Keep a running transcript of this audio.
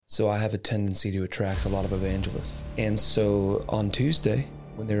So I have a tendency to attract a lot of evangelists. And so on Tuesday,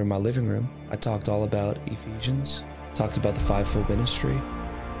 when they were in my living room, I talked all about Ephesians, talked about the fivefold ministry,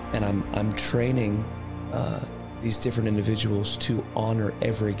 and I'm training these different individuals to honor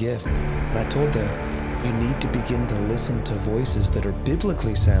every gift. And I told them, you need to begin to listen to voices that are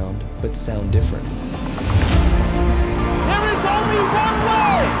biblically sound, but sound different. There is only one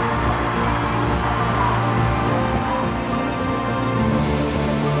way.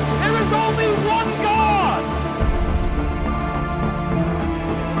 There is only one God.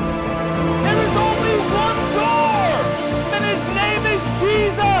 There is only one door, and his name is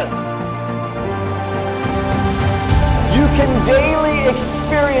Jesus. You can daily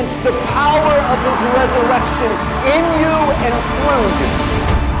experience the power of his resurrection in you and through you.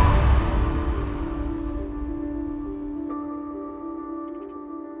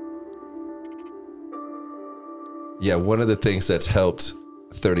 Yeah, one of the things that's helped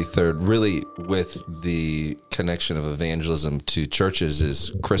 33rd really with the connection of evangelism to churches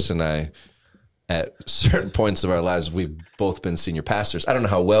is Chris and I, at certain points of our lives, we've both been senior pastors. I don't know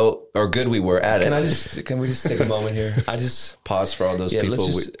how well or good we were at it. Can we just take a moment here? I just pause for all those people.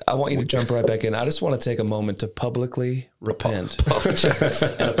 I want you to jump right back in. I just want to take a moment to publicly repent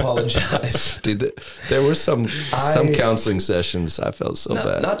and apologize. Dude, there were some counseling sessions I felt so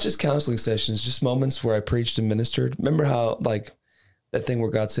bad. Not just counseling sessions, just moments where I preached and ministered. Remember how like that thing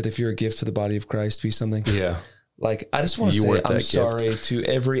where God said, if you're a gift to the body of Christ, be something? Yeah. Like, I just want to say I'm sorry to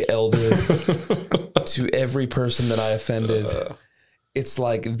every elder, to every person that I offended. It's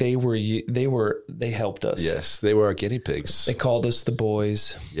like they helped us. Yes, they were our guinea pigs. They called us the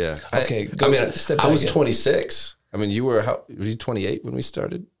boys. Yeah. Okay. I was 26. I mean, were you 28 when we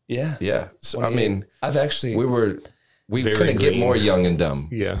started? Yeah. Yeah. So, I mean, we couldn't get more young and dumb.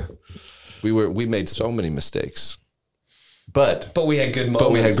 Yeah. We made so many mistakes. But we had good moments.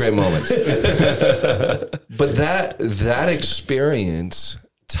 But we had great moments. But that experience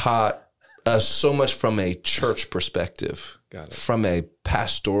taught us so much from a church perspective, from a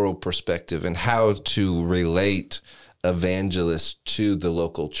pastoral perspective, and how to relate evangelists to the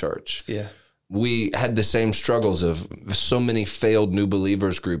local church. Yeah. We had the same struggles of so many failed new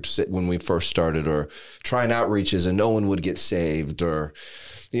believers groups when we first started, or trying outreaches and no one would get saved, or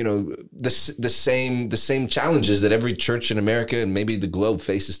the same challenges that every church in America and maybe the globe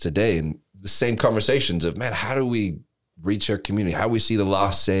faces today, and the same conversations of, man, how do we reach our community? How do we see the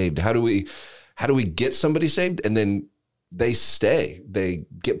lost saved? How do we get somebody saved? And then they stay, they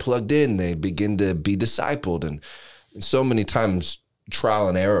get plugged in, they begin to be discipled, and so many times trial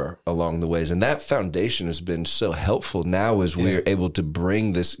and error along the ways. And that foundation has been so helpful now as we're able to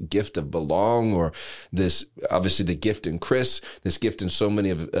bring this gift of belong, or this, obviously the gift in Chris, this gift in so many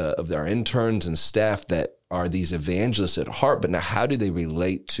of our interns and staff that are these evangelists at heart. But now how do they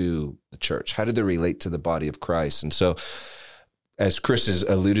relate to the church? How do they relate to the body of Christ? And so, as Chris has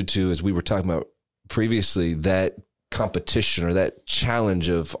alluded to, as we were talking about previously, that competition or that challenge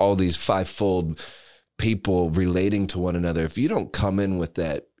of all these fivefold people relating to one another, if you don't come in with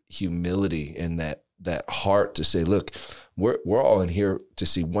that humility and that heart to say, look, we're all in here to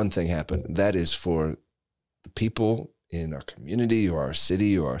see one thing happen. That is for the people in our community or our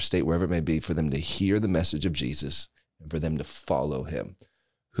city or our state, wherever it may be, for them to hear the message of Jesus and for them to follow him.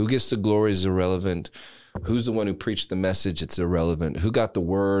 Who gets the glory is irrelevant. Who's the one who preached the message? It's irrelevant. Who got the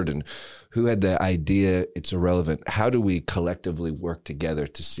word and who had the idea? It's irrelevant. How do we collectively work together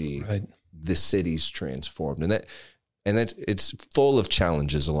to see the city's transformed? And that it's full of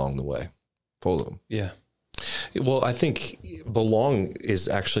challenges along the way, full of them. Yeah. Well, I think belong is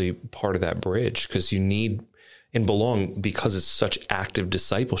actually part of that bridge, because you need, in belong, because it's such active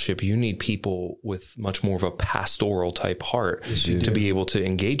discipleship, you need people with much more of a pastoral type heart to be able to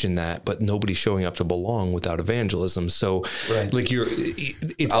engage in that, but nobody's showing up to belong without evangelism. So let me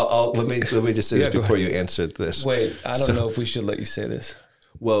just say this before you answer this. Wait, I don't know if we should let you say this.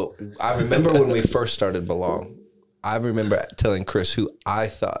 Well, I remember when we first started Belong, I remember telling Chris who I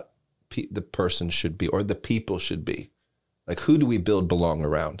thought the person should be, or the people should be. Like, who do we build Belong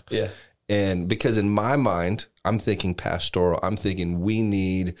around? Yeah. And because in my mind, I'm thinking pastoral. I'm thinking we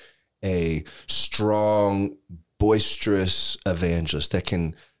need a strong, boisterous evangelist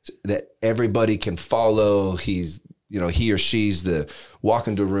that everybody can follow. He or she's the walk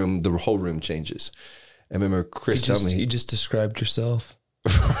into a room, the whole room changes. I remember Chris telling me. You just described yourself.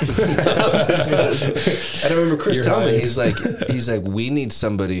 And I remember Chris telling me, he's like, we need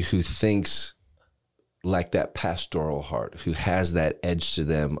somebody who thinks like that pastoral heart, who has that edge to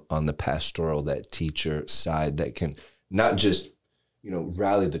them on the pastoral, that teacher side, that can not just,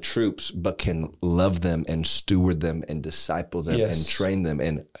 rally the troops, but can love them and steward them and disciple them and train them.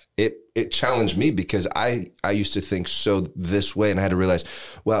 And it challenged me because I used to think so this way, and I had to realize,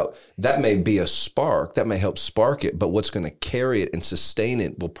 well, that may be a spark, that may help spark it, but what's going to carry it and sustain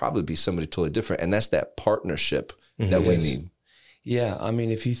it will probably be somebody totally different. And that's that partnership that we need. Yeah. I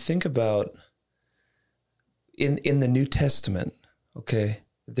mean, if you think about in the New Testament, okay,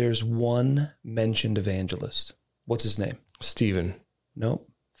 there's one mentioned evangelist. What's his name? Stephen. No,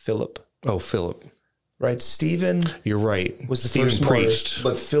 Philip. Oh, Philip. Right, Stephen. You're right. Was the Stephen first preached, martyr,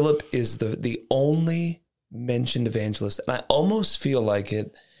 but Philip is the only mentioned evangelist, and I almost feel like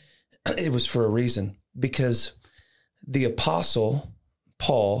it was for a reason, because the apostle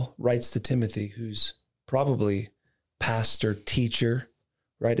Paul writes to Timothy, who's probably pastor, teacher,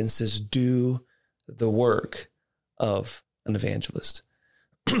 right, and says, "Do the work of an evangelist."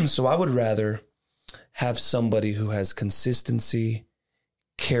 So I would rather have somebody who has consistency,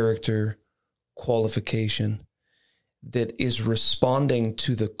 character, qualification, that is responding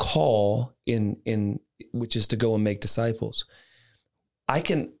to the call in which is to go and make disciples. I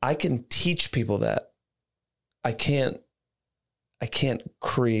can teach people that. I can't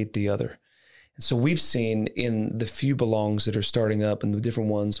create the other. And so we've seen in the few belongs that are starting up and the different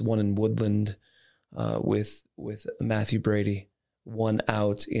ones, one in Woodland with Matthew Brady, one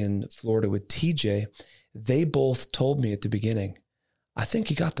out in Florida with TJ, they both told me at the beginning, I think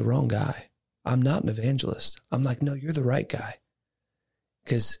you got the wrong guy. I'm not an evangelist. I'm like, no, you're the right guy.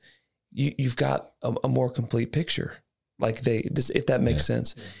 Because you've got a more complete picture. Like if that makes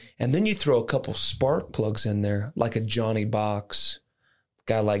sense. Yeah. And then you throw a couple spark plugs in there, like a Johnny Box,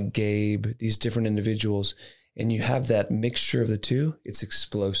 guy like Gabe, these different individuals, and you have that mixture of the two, it's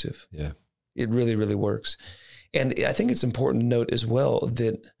explosive. Yeah. It really, really works. And I think it's important to note as well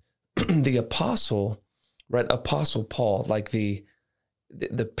that the apostle, right? Apostle Paul, like the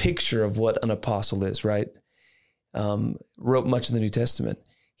picture of what an apostle is, right? Wrote much of the New Testament.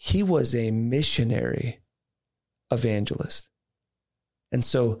 He was a missionary evangelist. And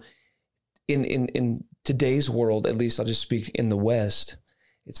so in today's world, at least I'll just speak in the West,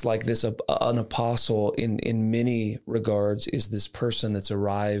 it's like this, an apostle in many regards is this person that's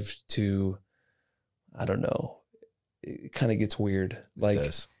arrived to, I don't know, it kind of gets weird. Like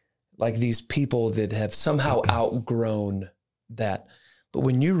these people that have somehow outgrown that. But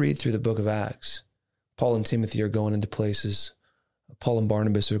when you read through the book of Acts, Paul and Timothy are going into places, Paul and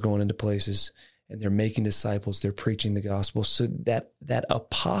Barnabas are going into places, and they're making disciples, they're preaching the gospel. So that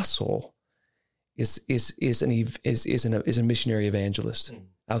apostle is a missionary evangelist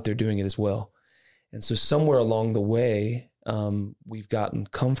out there doing it as well. And so somewhere along the way, we've gotten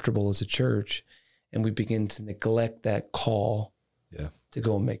comfortable as a church, and we begin to neglect that call to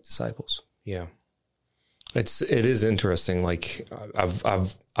go and make disciples. Yeah. It is interesting. Like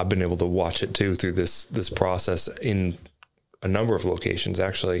I've been able to watch it too through this process in a number of locations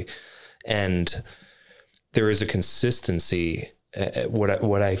actually. And there is a consistency.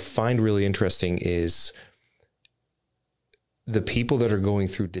 What I find really interesting is the people that are going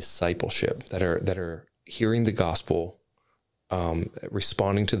through discipleship, that are hearing the gospel,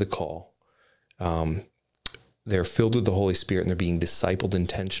 responding to the call. They're filled with the Holy Spirit and they're being discipled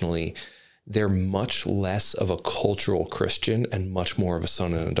intentionally. They're much less of a cultural Christian and much more of a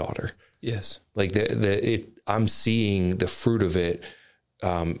son and a daughter. Yes. Like I'm seeing the fruit of it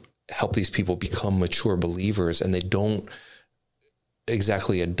help these people become mature believers, and they don't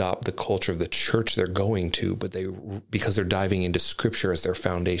exactly adopt the culture of the church they're going to, but because they're diving into scripture as their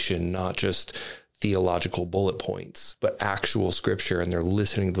foundation, not just theological bullet points, but actual scripture, and they're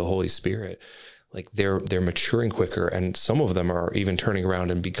listening to the Holy Spirit. Like they're maturing quicker, and some of them are even turning around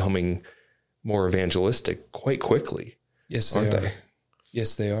and becoming more evangelistic quite quickly. Yes, aren't they?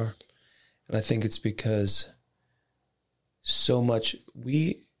 Yes, they are. And I think it's because so much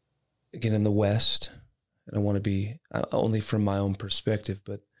again, in the West, and I want to be only from my own perspective,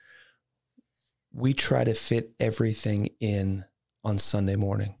 but we try to fit everything in on Sunday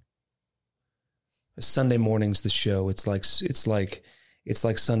morning. Sunday morning's the show. It's like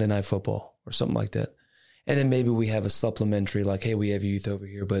Sunday Night Football or something like that. And then maybe we have a supplementary, like, hey, we have youth over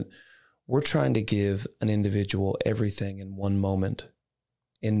here, but we're trying to give an individual everything in one moment,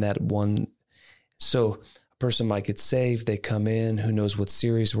 in that one. So a person might get saved. They come in, who knows what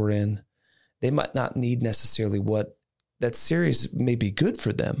series we're in. They might not need necessarily what that series may be good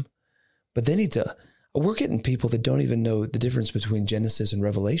for them, but they need to, we're getting people that don't even know the difference between Genesis and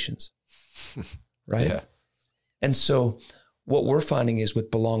Revelations, right? Yeah. And so what we're finding is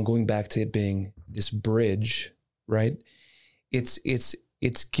with Belong, going back to it being this bridge, right? It's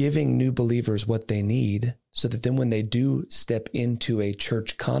giving new believers what they need so that then when they do step into a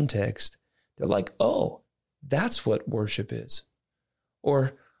church context, they're like, oh, that's what worship is.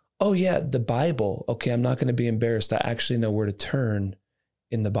 Or, oh yeah, the Bible. Okay, I'm not going to be embarrassed. I actually know where to turn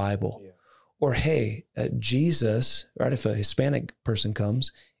in the Bible. Yeah. Or hey, Jesus, right? If a Hispanic person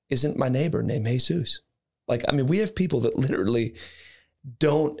comes, isn't my neighbor named Jesus? Like, I mean, we have people that literally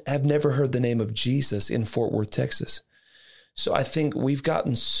have never heard the name of Jesus in Fort Worth, Texas. So I think we've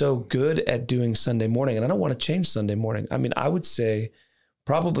gotten so good at doing Sunday morning, and I don't want to change Sunday morning. I mean, I would say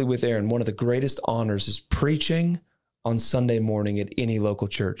probably with Aaron, one of the greatest honors is preaching on Sunday morning at any local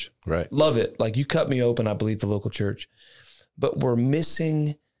church. Right. Love it. Like, you cut me open, I believe the local church. But we're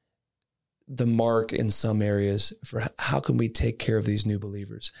missing the mark in some areas for how can we take care of these new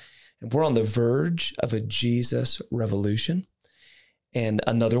believers. And we're on the verge of a Jesus revolution and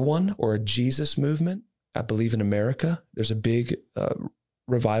another one, or a Jesus movement. I believe in America, there's a big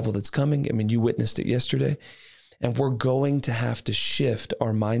revival that's coming. I mean, you witnessed it yesterday. And we're going to have to shift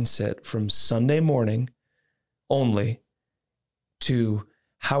our mindset from Sunday morning only to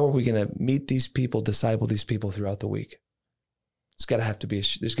how are we going to meet these people, disciple these people throughout the week. There's going to have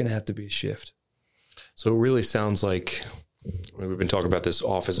to be a shift. So it really sounds like, we've been talking about this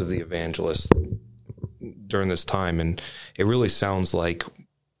office of the evangelist during this time, and it really sounds like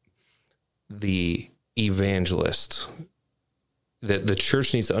the evangelist, that the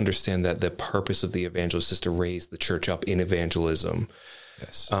church needs to understand that the purpose of the evangelist is to raise the church up in evangelism.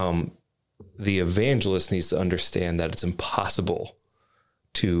 Yes. The evangelist needs to understand that it's impossible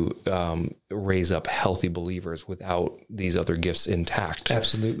to raise up healthy believers without these other gifts intact.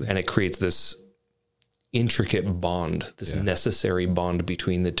 Absolutely. And it creates this intricate bond, this necessary bond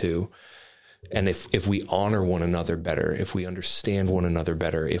between the two. And if we honor one another better, if we understand one another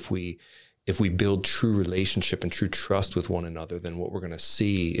better, if we build true relationship and true trust with one another, then what we're going to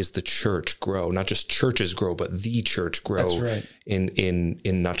see is the church grow. Not just churches grow, but the church grow. That's right. in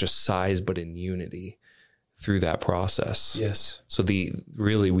not just size, but in unity through that process. Yes. So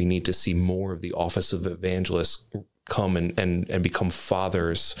we need to see more of the office of evangelists come and become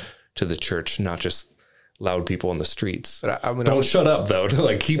fathers to the church, not just loud people on the streets. But I Don't shut up though.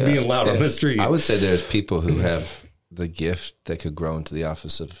 Like, keep being loud on the street. I would say there's people who have the gift that could grow into the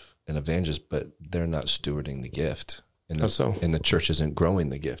office of an evangelist, but they're not stewarding the gift. And the church isn't growing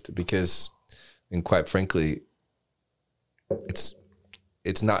the gift because, and quite frankly,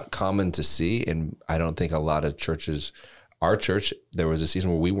 it's not common to see. And I don't think a lot of churches, our church, there was a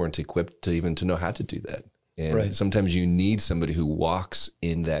season where we weren't equipped to know how to do that. And sometimes you need somebody who walks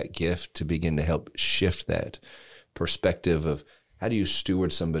in that gift to begin to help shift that perspective of how do you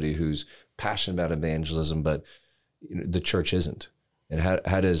steward somebody who's passionate about evangelism, but the church isn't. And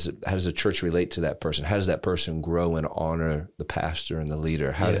how does the church relate to that person? How does that person grow and honor the pastor and the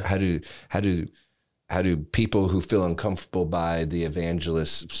leader? How do people who feel uncomfortable by the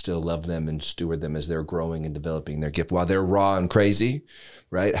evangelists still love them and steward them as they're growing and developing their gift while they're raw and crazy,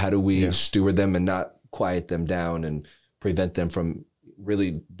 right? How do we steward them and not quiet them down and prevent them from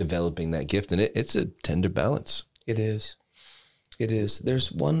really developing that gift? And it's a tender balance. It is.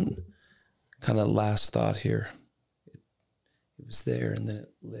 There's one kind of last thought here. It was there and then it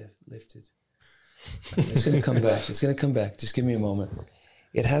lifted. It's going to come back. Just give me a moment.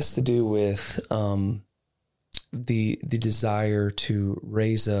 It has to do with the desire to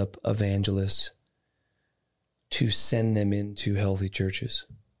raise up evangelists, to send them into healthy churches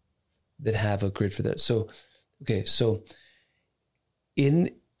that have a grid for that. So in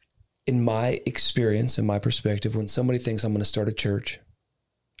my experience, in my perspective, when somebody thinks I'm going to start a church,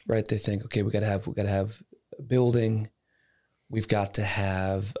 right? They think, okay, we got to have a building. We've got to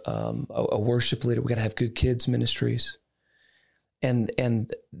have a worship leader. We got to have good kids ministries. And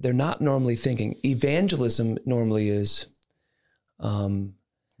they're not normally thinking. Evangelism normally is.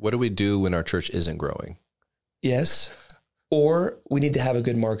 What do we do when our church isn't growing? Yes. Or we need to have a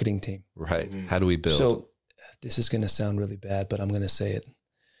good marketing team. Right. How do we build? So this is going to sound really bad, but I'm going to say it.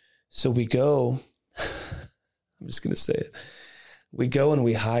 So we go, I'm just going to say it. We go and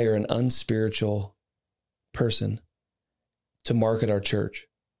we hire an unspiritual person to market our church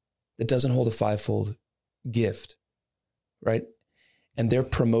that doesn't hold a fivefold gift, right? And they're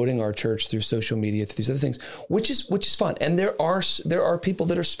promoting our church through social media, through these other things, which is fine. And there are people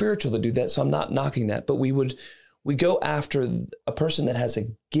that are spiritual that do that, so I'm not knocking that. But we go after a person that has a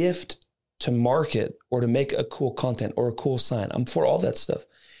gift to market or to make a cool content or a cool sign. I'm for all that stuff.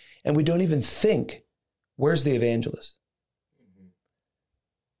 And we don't even think, where's the evangelist?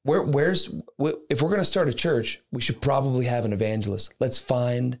 If we're going to start a church, we should probably have an evangelist. Let's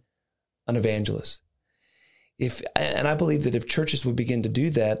find an evangelist. And I believe that if churches would begin to do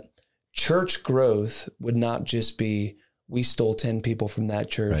that, church growth would not just be, we stole 10 people from that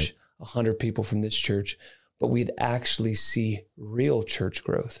church, right, 100 people from this church, but we'd actually see real church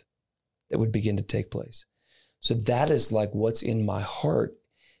growth. that would begin to take place. So that is like what's in my heart.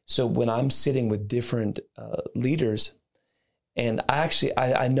 So when I'm sitting with different leaders, and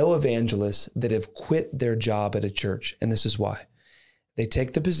I know evangelists that have quit their job at a church, and this is why. They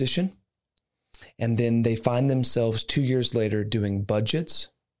take the position, and then they find themselves 2 years later doing budgets,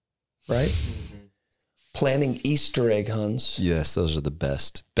 right? Mm-hmm. Planning Easter egg hunts. Yes, those are the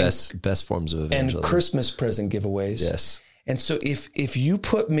best forms of evangelism. And Christmas present giveaways. Yes. And so if you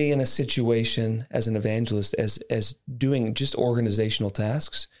put me in a situation as an evangelist, as doing just organizational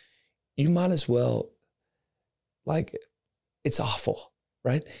tasks, you might as well, like, it's awful,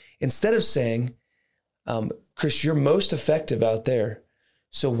 right? Instead of saying, Chris, you're most effective out there,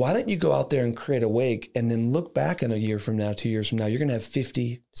 so why don't you go out there and create a wake, and then look back in a year from now, 2 years from now, you're going to have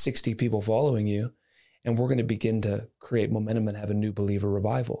 50, 60 people following you, and we're going to begin to create momentum and have a new believer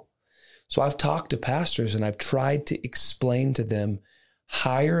revival. So I've talked to pastors, and I've tried to explain to them,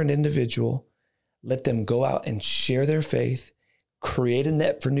 hire an individual, let them go out and share their faith, create a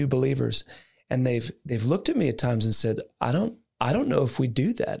net for new believers. And they've looked at me at times and said, I don't know if we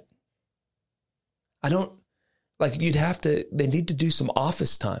do that. They need to do some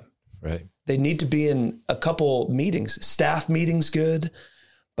office time. Right. They need to be in a couple meetings, staff meetings, good.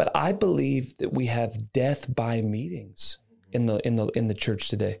 But I believe that we have death by meetings in the church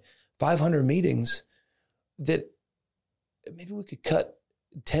today. 500 meetings, that maybe we could cut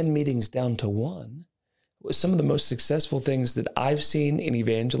 10 meetings down to one. Some of the most successful things that I've seen in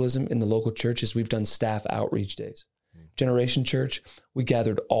evangelism in the local church is we've done staff outreach days. Generation Church, we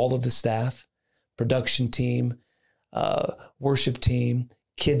gathered all of the staff, production team, worship team,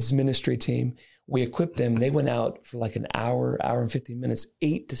 kids ministry team. We equipped them. They went out for like an hour and 15 minutes,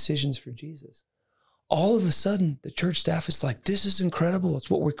 8 decisions for Jesus. All of a sudden, the church staff is like, this is incredible. It's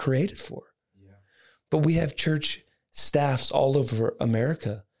what we're created for. Yeah. But we have church staffs all over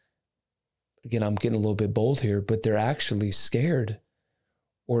America. Again, I'm getting a little bit bold here, but they're actually scared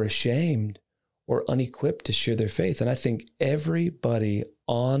or ashamed or unequipped to share their faith. And I think everybody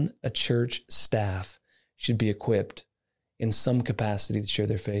on a church staff should be equipped in some capacity to share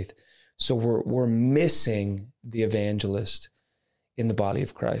their faith. So we're missing the evangelist in the body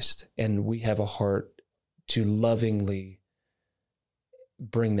of Christ. And we have a heart to lovingly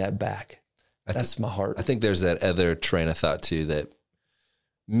bring that back. That's my heart. I think there's that other train of thought too, that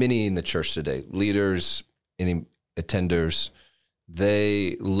many in the church today, leaders, any attenders,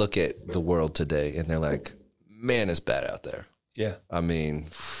 they look at the world today and they're like, man, it's bad out there. Yeah. I mean,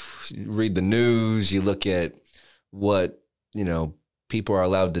 you read the news, you look at what, people are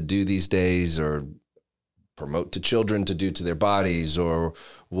allowed to do these days, or promote to children to do to their bodies, or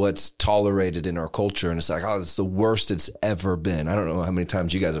what's tolerated in our culture. And it's like, oh, it's the worst it's ever been. I don't know how many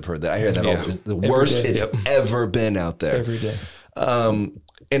times you guys have heard that. I hear that all the worst it's ever been out there. Every day.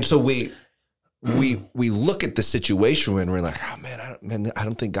 And so we look at the situation and we're like, oh man, I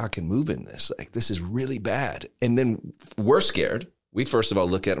don't think God can move in this. Like, this is really bad. And then we're scared. We first of all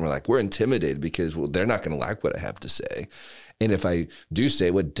look at it and we're like, we're intimidated because, well, they're not going to like what I have to say. And if I do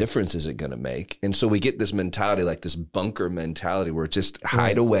say, what difference is it going to make? And so we get this mentality, like this bunker mentality, where just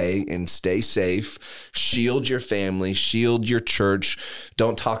hide away and stay safe, shield your family, shield your church.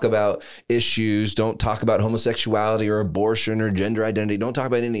 Don't talk about issues. Don't talk about homosexuality or abortion or gender identity. Don't talk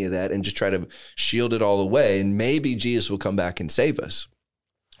about any of that, and just try to shield it all away. And maybe Jesus will come back and save us,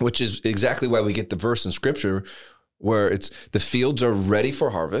 which is exactly why we get the verse in scripture where it's the fields are ready for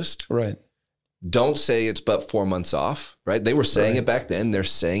harvest. Right. Don't say it's but 4 months off, right? They were saying it back then. They're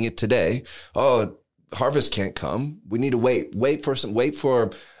saying it today. Oh, harvest can't come. We need to wait for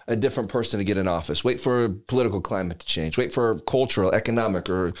a different person to get in office. Wait for political climate to change. Wait for cultural, economic,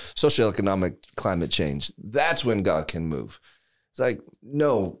 or socioeconomic climate change. That's when God can move. It's like,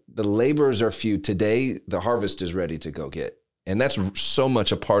 no, the laborers are few. Today, the harvest is ready to go get. And that's so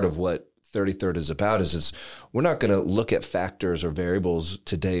much a part of what 33rd is about, is we're not going to look at factors or variables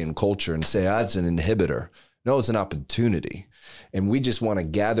today in culture and say, it's an inhibitor. No, it's an opportunity. And we just want to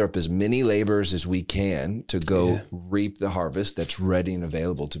gather up as many laborers as we can to go reap the harvest that's ready and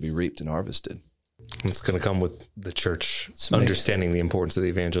available to be reaped and harvested. It's going to come with the church understanding the importance of the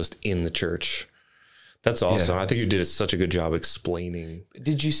evangelist in the church. That's awesome. I think you did such a good job explaining.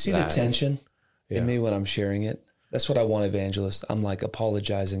 Did you see the tension in me when I'm sharing it? That's what I want, evangelists. I'm like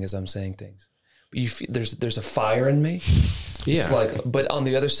apologizing as I'm saying things. But you feel, there's a fire in me. It's like, but on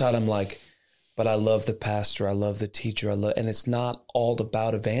the other side, I'm like, but I love the pastor. I love the teacher. And it's not all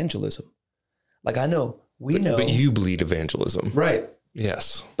about evangelism. Like, I know, we know. But you bleed evangelism. Right.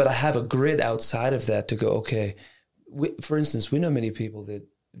 Yes. But I have a grid outside of that to go, okay, for instance, we know many people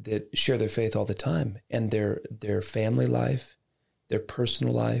that share their faith all the time, and their family life, their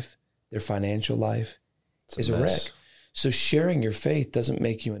personal life, their financial life is a wreck. mess. So sharing your faith doesn't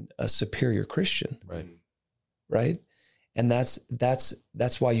make you a superior Christian. Right. And that's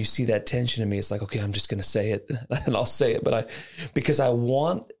why you see that tension in me. It's like, okay, I'm just going to say it and I'll say it, because I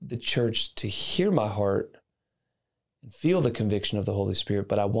want the church to hear my heart and feel the conviction of the Holy Spirit,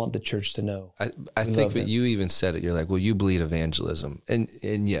 but I want the church to know. I think that you even said it. You're like, well, you bleed evangelism. And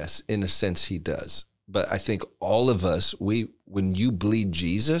yes, in a sense he does. But I think all of us, when you bleed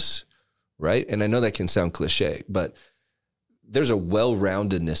Jesus, right? And I know that can sound cliche, but there's a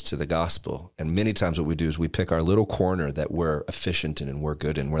well-roundedness to the gospel. And many times what we do is we pick our little corner that we're efficient in and we're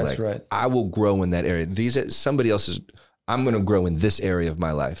good in. We're That's right. I will grow in that area. I'm going to grow in this area of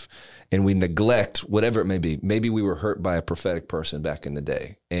my life. And we neglect whatever it may be. Maybe we were hurt by a prophetic person back in the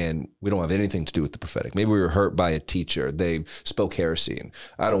day and we don't have anything to do with the prophetic. Maybe we were hurt by a teacher. They spoke heresy and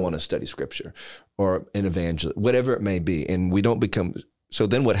I don't want to study scripture, or an evangelist, whatever it may be. And we don't become, so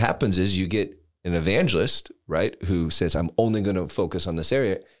then what happens is you get an evangelist, right, who says, I'm only going to focus on this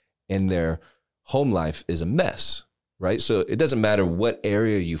area, and their home life is a mess, right? So it doesn't matter what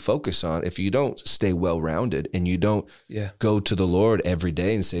area you focus on. If you don't stay well-rounded and you don't go to the Lord every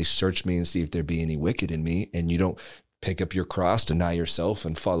day and say, search me and see if there be any wicked in me, and you don't pick up your cross, deny yourself,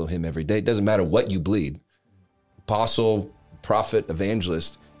 and follow him every day, it doesn't matter what you bleed. Apostle, prophet,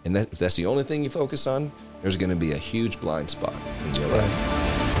 evangelist, and if that's the only thing you focus on, there's going to be a huge blind spot in your life.